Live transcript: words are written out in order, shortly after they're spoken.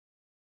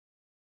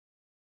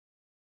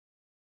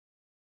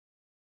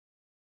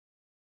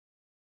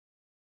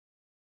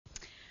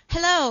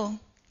Hello.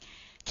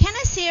 Can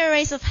I see a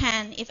raise of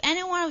hand if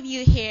any one of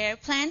you here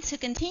plan to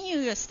continue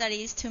your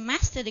studies to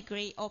master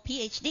degree or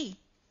PhD?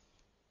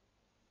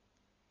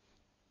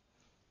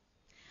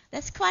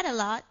 That's quite a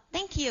lot.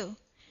 Thank you.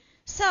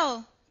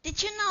 So,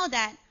 did you know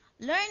that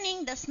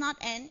learning does not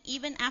end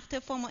even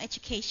after formal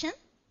education?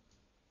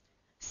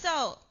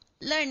 So,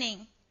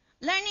 learning.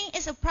 Learning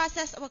is a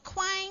process of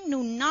acquiring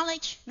new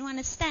knowledge, new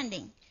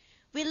understanding.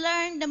 We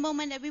learn the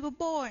moment that we were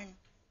born.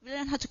 We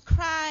learn how to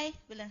cry,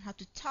 we learn how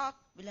to talk,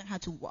 we learn how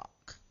to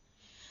walk.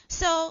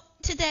 So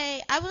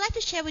today, I would like to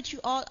share with you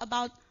all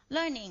about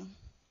learning.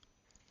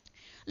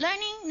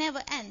 Learning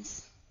never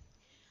ends.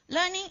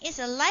 Learning is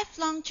a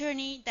lifelong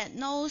journey that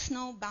knows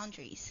no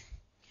boundaries.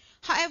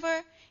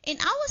 However, in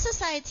our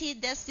society,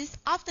 there's this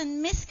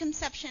often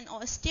misconception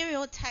or a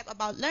stereotype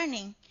about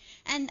learning.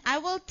 And I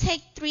will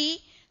take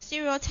 3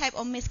 stereotypes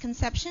or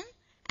misconceptions.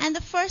 And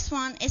the first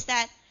one is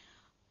that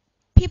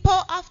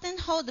people often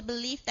hold the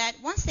belief that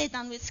once they're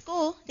done with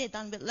school, they're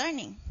done with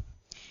learning.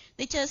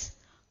 They just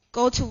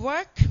go to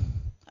work,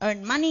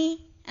 earn money,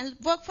 and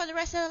work for the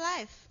rest of their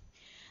life.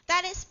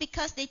 That is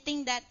because they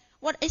think that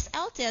what is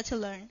out there to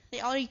learn? They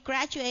already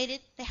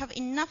graduated, they have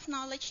enough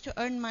knowledge to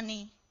earn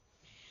money.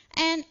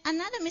 And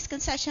another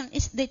misconception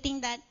is they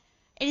think that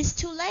it is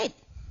too late.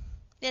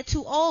 They're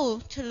too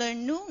old to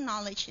learn new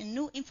knowledge and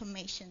new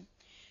information.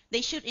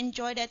 They should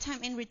enjoy their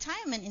time in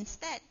retirement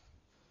instead.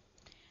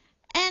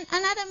 And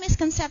another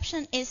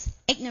misconception is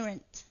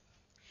ignorant.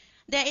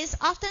 There is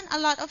often a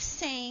lot of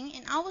saying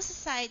in our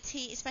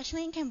society,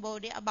 especially in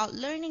Cambodia, about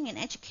learning and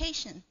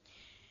education.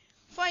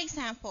 For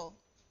example,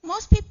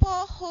 most people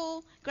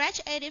who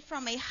graduated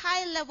from a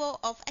high level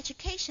of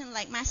education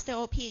like master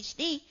or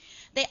PhD,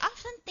 they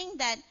often think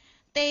that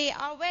they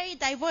are very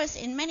diverse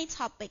in many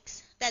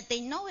topics, that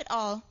they know it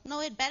all, know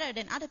it better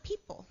than other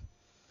people.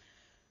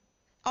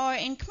 Or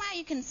in Khmer,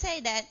 you can say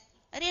that,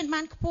 "Rean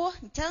ban khpuh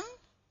chang,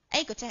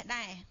 ai ko cheh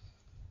dai."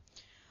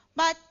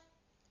 But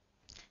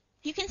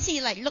you can see,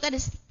 look at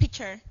this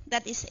picture,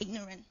 that is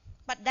ignorant.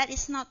 But that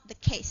is not the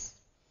case.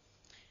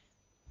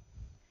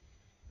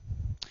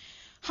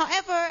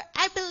 However,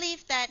 I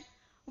believe that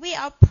we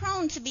are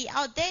prone to be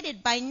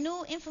outdated by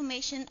new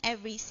information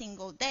every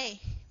single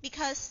day.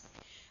 Because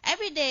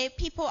every day,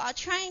 people are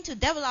trying to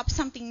develop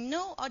something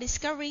new or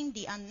discovering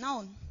the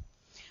unknown.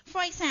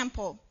 For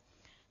example,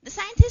 the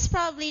scientists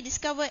probably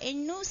discover a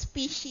new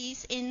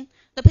species in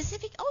the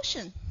Pacific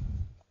Ocean.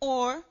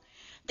 Or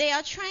they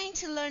are trying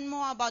to learn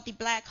more about the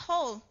black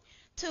hole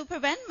to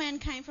prevent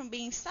mankind from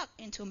being sucked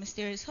into a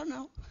mysterious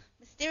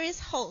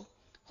hole.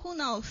 Who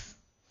knows?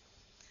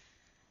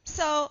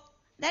 So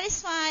that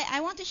is why I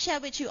want to share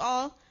with you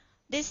all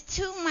these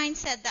 2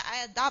 mindsets that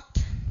I adopt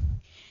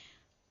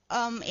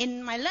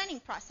in my learning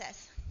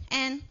process.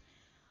 And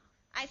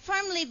I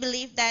firmly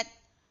believe that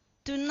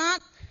do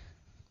not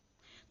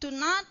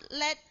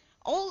let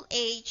old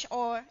age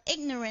or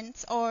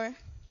ignorance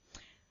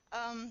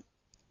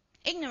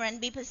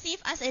be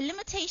perceived as a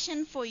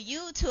limitation for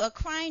you to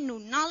acquire new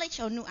knowledge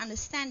or new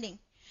understanding.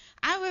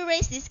 I will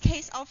raise this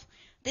case of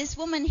this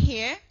woman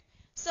here.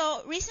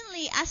 So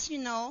recently, as you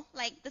know,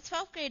 the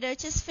 12th grader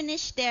just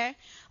finished their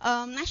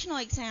national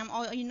exam,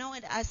 or you know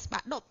it as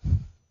Badop.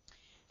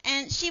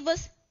 And she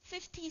was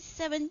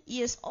 57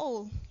 years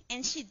old,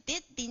 and she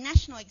did the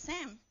national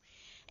exam.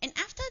 And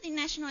after the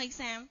national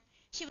exam,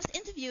 she was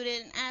interviewed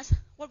and asked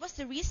what was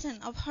the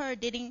reason of her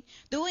doing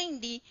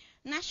the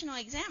national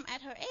exam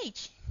at her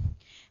age.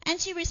 And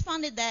she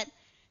responded that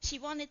she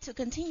wanted to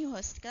continue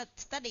her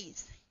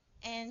studies,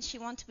 and she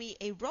wanted to be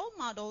a role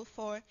model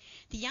for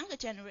the younger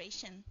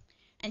generation.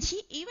 And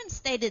she even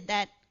stated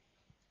that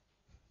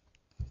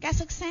ការ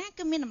សិក្សា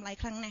គឺមានតម្លៃ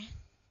ខ្លាំងណាស់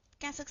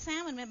ការសិក្សា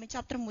មិនមែនបញ្ច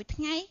ប់ត្រឹមមួយ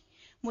ថ្ងៃ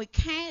មួយ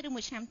ខែឬ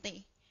មួយឆ្នាំទេ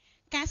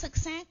ការសិ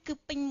ក្សាគឺ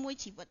ពេញមួយ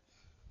ជីវិត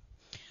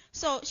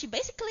So she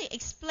basically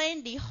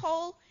explained the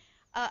whole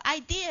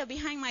idea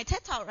behind my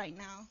TED Talk right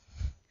now.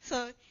 So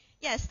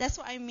yes, that's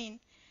what I mean.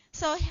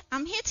 So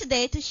I'm here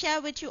today to share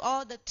with you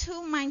all the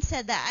 2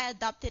 mindsets that I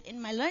adopted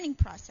in my learning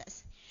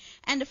process.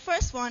 And the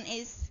first one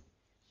is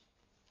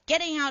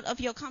getting out of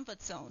your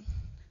comfort zone.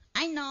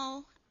 I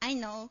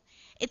know,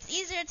 it's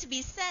easier to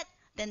be said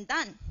than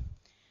done.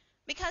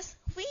 Because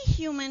we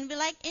humans,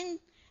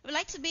 we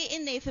like to be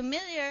in a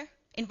familiar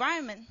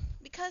environment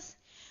because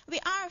we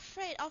are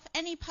afraid of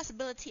any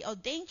possibility or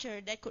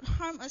danger that could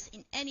harm us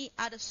in any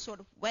other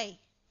sort of way.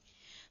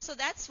 So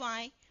that's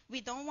why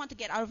we don't want to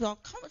get out of our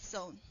comfort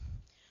zone.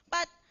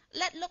 But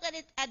let's look at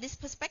it at this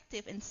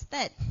perspective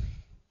instead.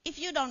 If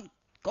you don't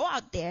go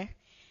out there,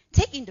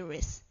 taking the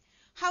risk,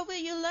 how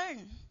will you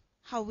learn?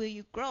 How will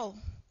you grow?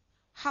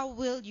 How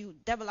will you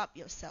develop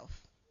yourself?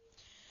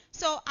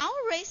 So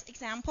I'll raise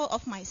example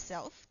of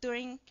myself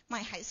during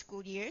my high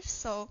school years.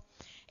 So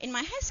in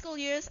my high school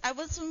years, I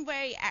wasn't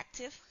very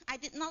active. I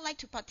did not like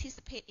to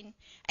participate in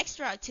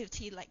extra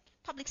activity like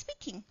public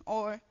speaking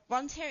or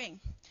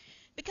volunteering.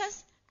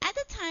 Because at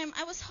the time,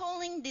 I was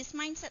holding this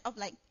mindset of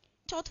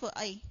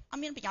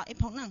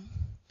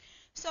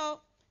So,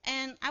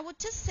 and I would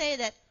just say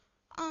that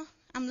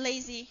I'm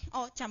lazy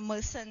or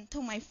jammerson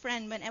to my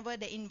friend whenever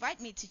they invite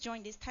me to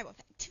join this type of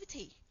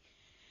activity.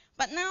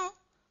 But now,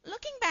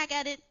 looking back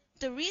at it,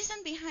 the reason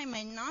behind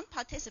my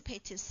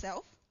non-participative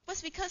self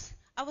was because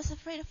I was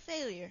afraid of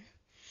failure.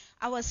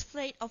 I was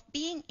afraid of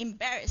being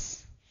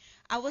embarrassed.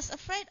 I was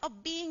afraid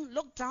of being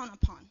looked down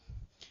upon.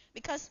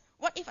 Because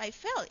what if I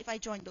failed if I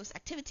joined those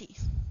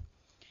activities?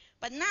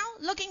 But now,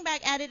 looking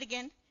back at it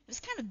again, it was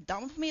kind of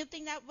dumb for me to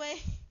think that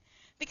way.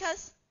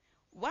 Because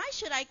why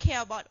should I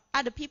care about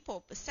other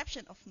people's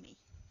perception of me?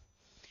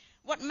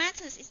 What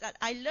matters is that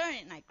I learn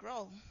and I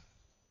grow.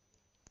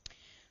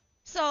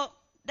 So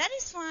that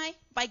is why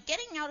by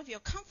getting out of your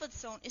comfort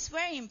zone is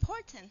very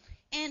important.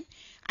 And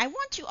I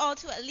want you all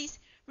to at least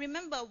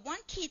remember one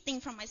key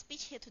thing from my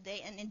speech here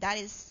today, and that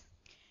is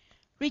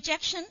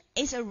rejection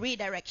is a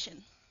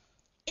redirection.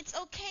 It's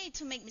okay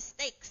to make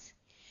mistakes.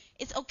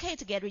 It's okay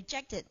to get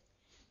rejected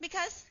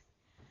because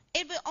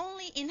it will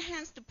only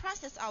enhance the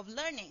process of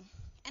learning.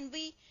 And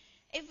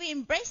if we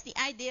embrace the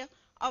idea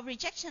of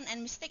rejection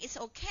and mistake is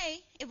okay,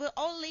 it will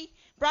only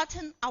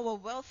broaden our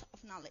wealth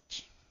of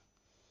knowledge.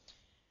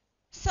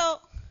 So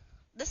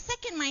the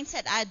second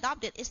mindset I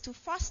adopted is to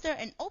foster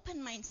an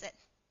open mindset.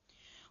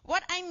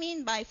 What I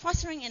mean by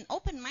fostering an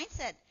open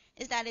mindset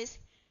is that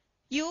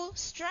you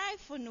strive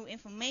for new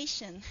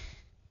information,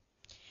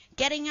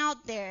 getting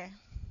out there,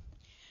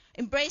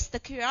 embrace the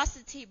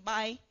curiosity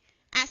by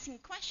asking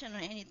questions or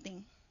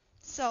anything.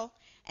 So,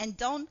 and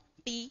don't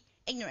be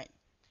ignorant.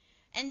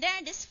 And there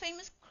is this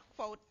famous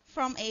quote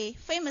from a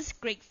famous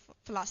Greek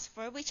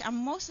philosopher, which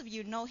most of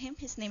you know him.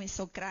 His name is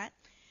Socrates.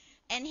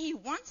 And he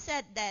once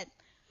said that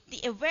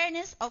the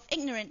awareness of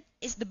ignorance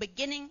is the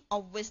beginning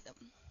of wisdom.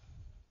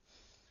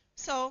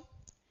 So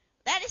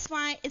that is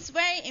why it's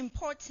very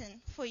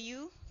important for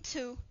you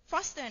to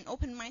foster an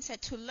open mindset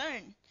to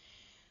learn.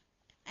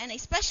 And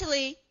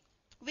especially,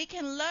 we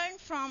can learn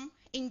from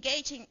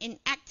engaging in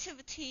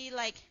activity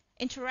like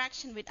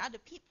interaction with other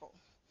people.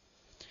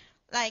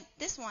 Like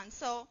this one.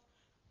 So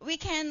we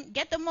can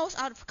get the most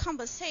out of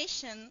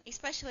conversation,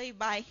 especially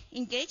by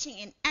engaging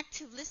in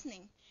active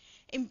listening,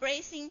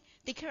 embracing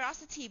the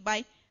curiosity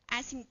by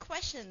asking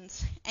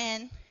questions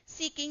and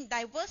seeking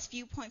diverse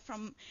viewpoints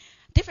from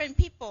different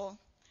people.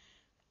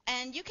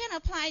 And you can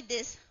apply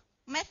this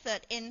method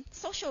in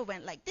social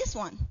events like this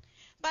one.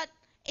 But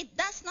it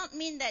does not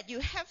mean that you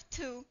have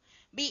to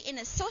be in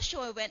a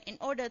social event in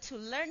order to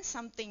learn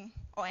something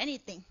or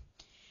anything.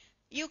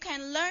 You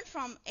can learn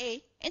from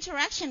an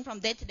interaction from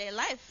day-to-day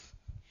life.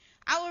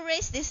 I will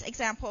raise this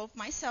example of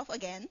myself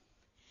again.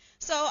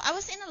 So I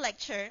was in a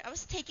lecture. I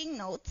was taking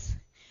notes.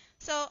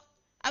 So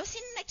I was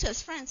sitting next to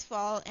his friend's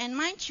wall, and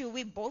mind you,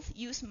 we both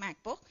use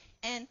MacBook.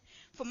 And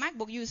for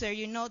MacBook user,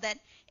 you know that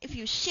if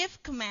you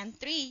Shift Command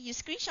 3, you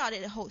screenshot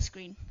it the whole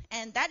screen.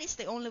 And that is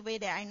the only way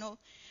that I know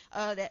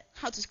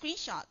how to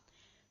screenshot.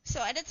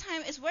 So at the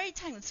time, it's very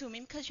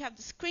time-consuming because you have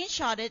to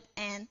screenshot it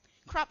and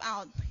crop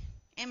out.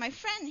 And my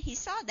friend, he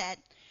saw that,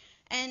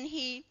 and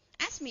he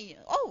asked me,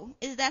 "Oh,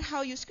 is that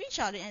how you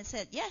screenshot it?" And I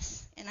said,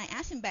 "Yes." And I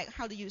asked him back,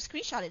 "How do you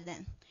screenshot it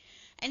then?"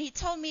 And he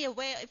told me a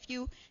way, if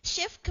you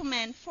Shift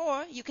Command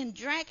 4, you can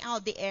drag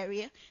out the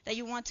area that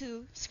you want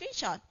to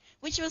screenshot,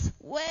 which was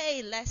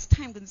way less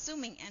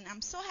time-consuming, and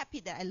I'm so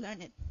happy that I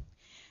learned it.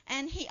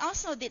 And he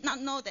also did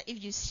not know that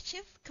if you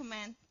Shift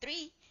Command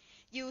 3,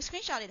 you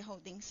screenshot the whole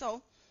thing.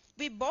 So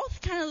we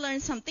both kind of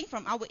learned something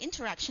from our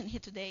interaction here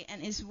today,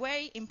 and it's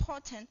very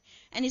important,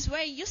 and it's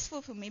very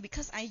useful for me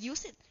because I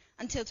use it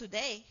until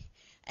today,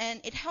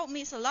 and it helped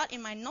me a lot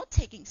in my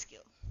note-taking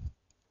skill.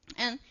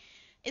 And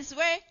it's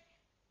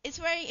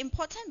very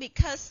important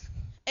because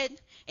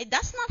it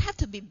does not have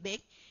to be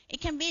big.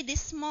 It can be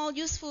this small,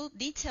 useful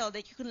detail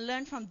that you can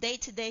learn from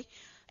day-to-day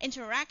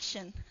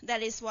interaction.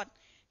 That is what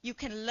you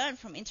can learn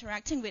from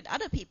interacting with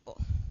other people.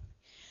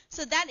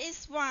 So that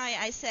is why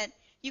I said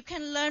you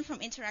can learn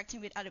from interacting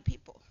with other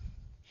people.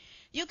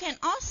 You can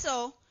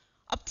also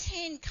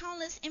obtain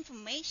countless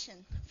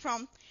information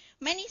from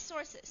many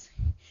sources.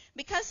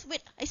 Because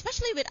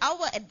especially with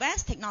our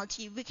advanced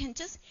technology, we can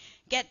just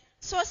get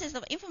sources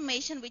of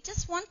information with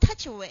just one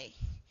touch away.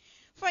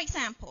 For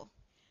example,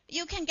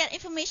 you can get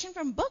information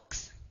from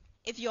books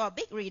if you're a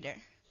big reader.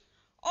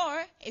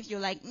 Or if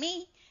you're like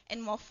me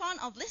and more fond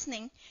of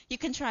listening, you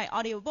can try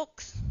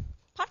audiobooks,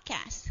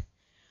 podcasts,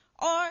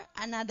 or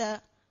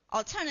another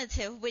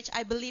alternative, which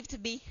I believe to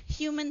be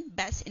human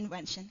best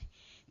invention,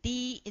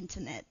 the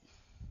internet.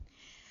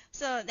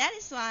 So that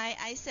is why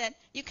I said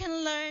you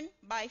can learn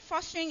by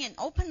fostering an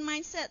open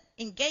mindset,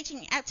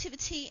 engaging in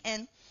activity,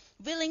 and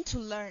willing to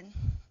learn.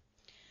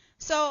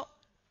 So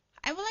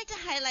I would like to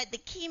highlight the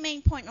key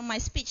main point of my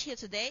speech here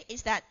today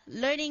is that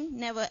learning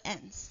never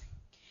ends.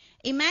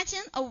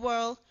 Imagine a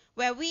world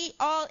where we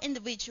all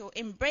individuals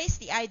embrace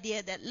the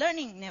idea that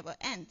learning never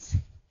ends,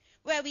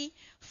 where we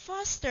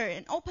foster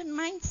an open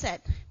mindset,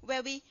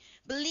 where we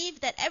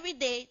believe that every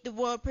day the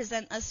world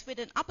presents us with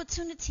an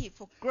opportunity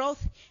for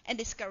growth and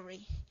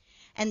discovery.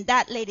 And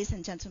that, ladies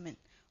and gentlemen,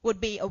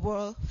 would be a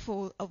world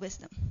full of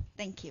wisdom.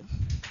 Thank you.